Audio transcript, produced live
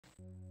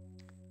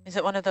Is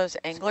it one of those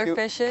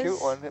anglerfishes?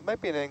 Cute one. It might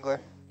be an angler.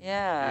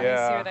 Yeah. Let me see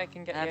Yeah. what I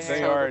can get That's you. They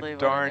here. totally are what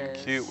darn it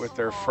is. cute with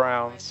their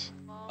frowns.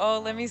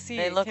 Oh, let me see.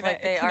 They look Can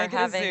like they can are I get a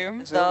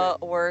having zoom? the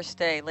worst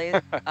day.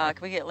 Can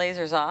we get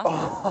lasers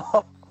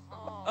off?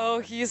 Oh,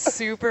 he's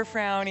super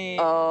frowny.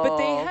 But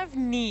they Oh. have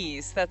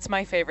knees. That's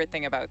my favorite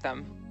thing about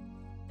them.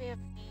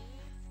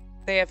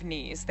 They have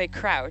knees. They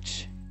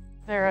crouch.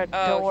 They're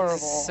Oh, adorable.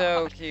 he's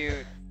so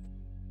cute.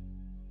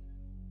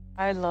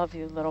 I love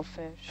you, little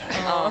fish.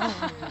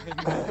 Oh,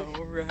 I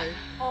know, right?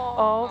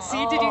 Oh, See,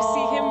 did you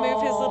see him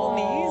move his little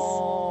knees?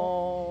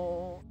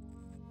 Oh,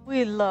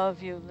 we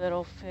love you,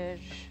 little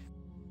fish.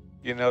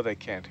 You know they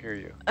can't hear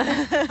you.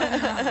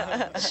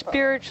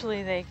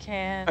 Spiritually, they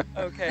can.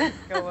 Okay,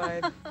 go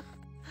wide.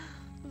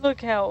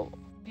 Look how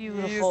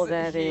beautiful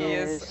that He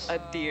is. is a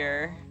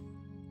deer.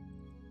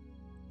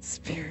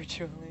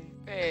 Spiritually.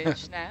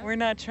 Fish now. We're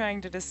not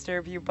trying to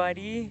disturb you,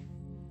 buddy.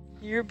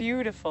 You're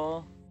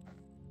beautiful.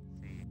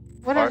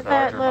 What is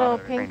that little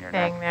pink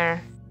thing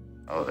there?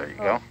 Oh, there you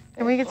go.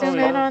 Can we get zoom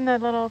in on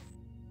that little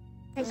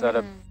pink? Is that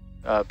a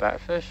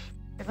batfish?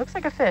 It looks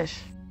like a fish.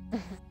 I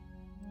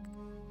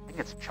think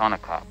it's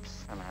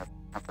Chaunacops. I'm gonna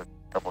have to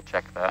double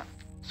check that.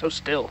 So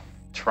still.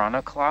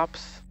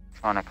 Chaunacops?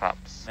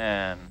 Chaunacops.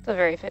 Man. It's a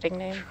very fitting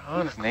name.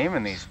 Who's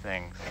naming these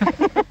things?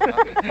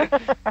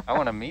 I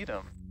want to meet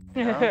them.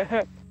 You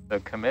know?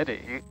 The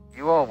committee.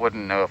 You all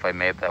wouldn't know if I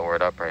made that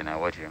word up right now,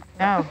 would you?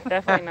 No.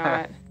 Definitely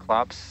not.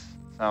 Clops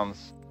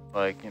sounds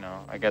like, you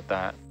know, I get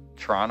that.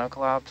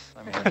 Chaunacops?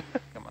 I mean,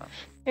 come on.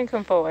 You can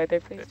come forward there,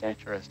 It's please, a bit Jeff.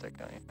 futuristic,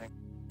 don't you think?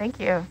 Thank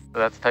you. So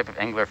that's a type of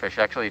anglerfish.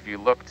 Actually, if you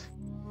looked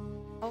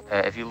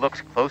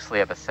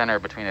closely at the center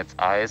between its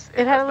eyes,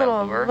 It had has a that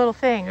little lure. little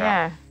thing,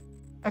 Yeah.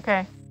 yeah.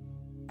 Okay.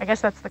 I guess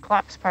that's the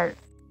clops part.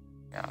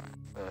 Yeah.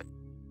 So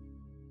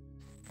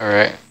All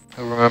right.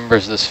 Who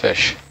remembers this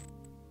fish?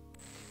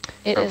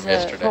 It From is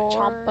yesterday. a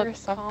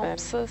Chaunacops.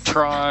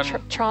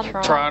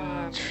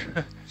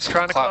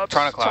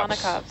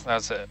 Chaunacops.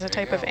 That's it. It's a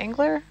type of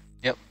angler?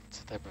 Yep.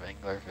 It's a type of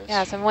anglerfish.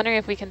 Yeah, so I'm wondering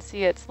if we can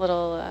see its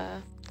little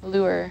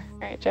lure. All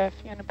right, Jeff,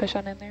 you want to push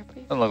on in there,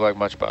 please? Doesn't look like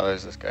much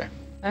bothers this guy.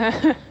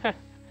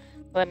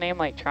 With a name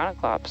like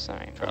Chaunacops,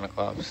 I mean,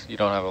 Chaunacops. You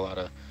don't have a lot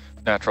of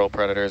natural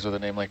predators with a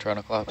name like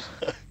Chaunacops.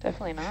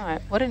 definitely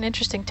not. What an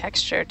interesting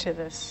texture to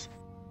this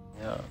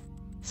Yeah.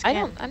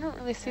 skin. I don't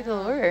really see the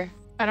lure.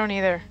 I don't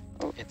either.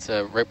 It's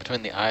right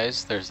between the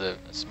eyes. There's a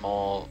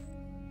small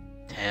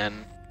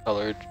tan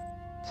colored.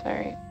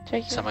 Sorry,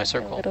 Jake, you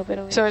Semicircle. a little bit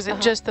away. So is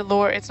it just the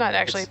lure? It's not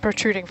actually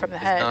protruding from the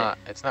head.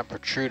 It's not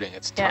protruding.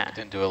 It's Yeah. tucked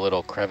into a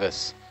little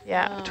crevice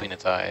Yeah. between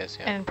its eyes.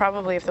 Yeah. And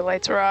probably if the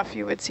lights were off,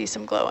 you would see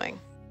some glowing.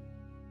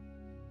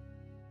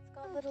 It's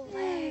got little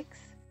legs.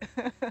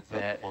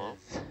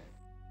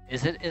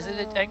 Is it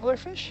an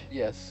anglerfish?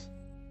 Yes.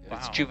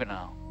 It's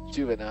juvenile.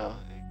 Juvenile.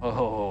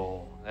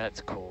 Oh,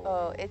 that's cool.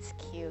 Oh, it's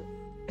cute.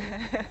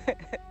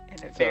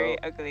 In a very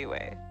ugly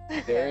way.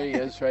 There he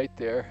is right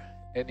there.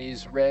 And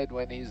he's red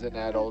when he's an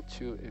adult,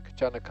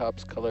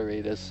 Chaunacops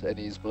coloratus, and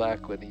he's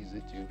black when he's a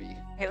juvie.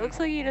 It looks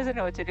like he doesn't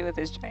know what to do with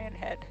his giant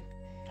head.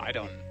 I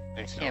don't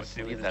I know can't what to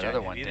do believe with that the other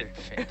giant one either. didn't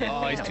fit.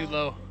 Oh, he's too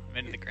low. I'm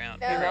into the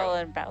ground. He's all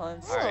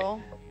unbalanced.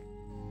 All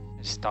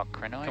right. Stock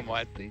crinoid. Come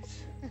wide,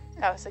 please.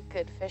 That was a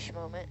good fish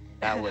moment.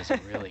 That was a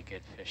really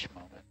good fish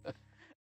moment.